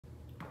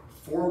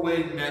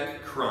4-way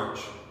neck crunch.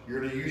 You're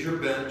going to use your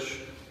bench.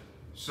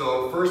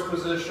 So first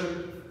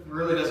position,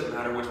 really doesn't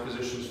matter which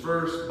position's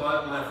first,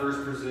 but my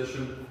first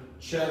position,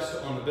 chest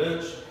on the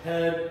bench,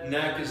 head,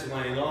 neck is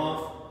laying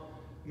off.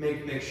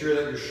 Make sure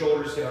that your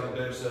shoulders stay on the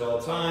bench at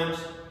all times.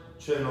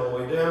 Chin all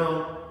the way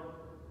down,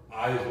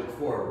 eyes look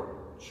forward.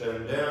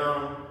 Chin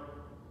down,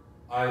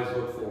 eyes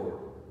look forward.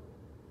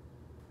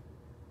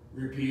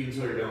 Repeat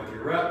until you're done with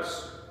your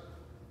reps.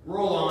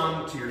 Roll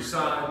on to your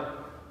side.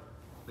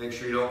 Make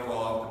sure you don't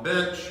fall off the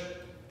bench.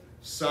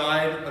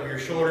 Side of your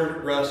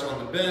shoulder rests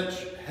on the bench.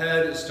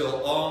 Head is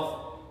still off.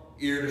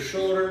 Ear to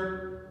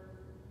shoulder,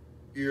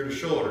 ear to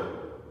shoulder.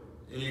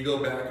 And you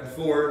go back and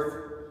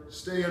forth.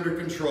 Stay under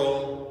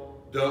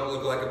control. Don't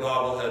look like a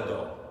bobblehead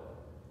doll.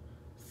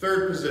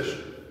 Third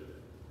position.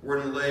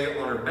 We're going to lay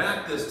on our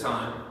back this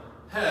time.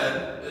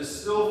 Head is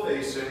still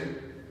facing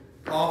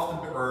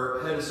off the,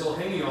 or head is still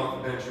hanging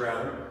off the bench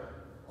rather.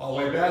 All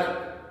the way back.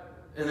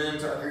 And then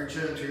tuck your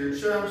chin to your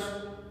chest.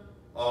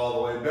 All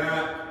the way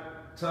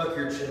back. Tuck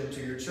your chin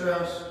to your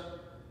chest.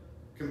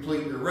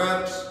 Complete your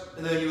reps.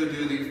 And then you would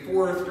do the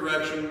fourth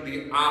direction,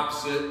 the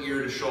opposite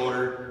ear to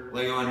shoulder,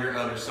 lay on your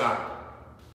other side.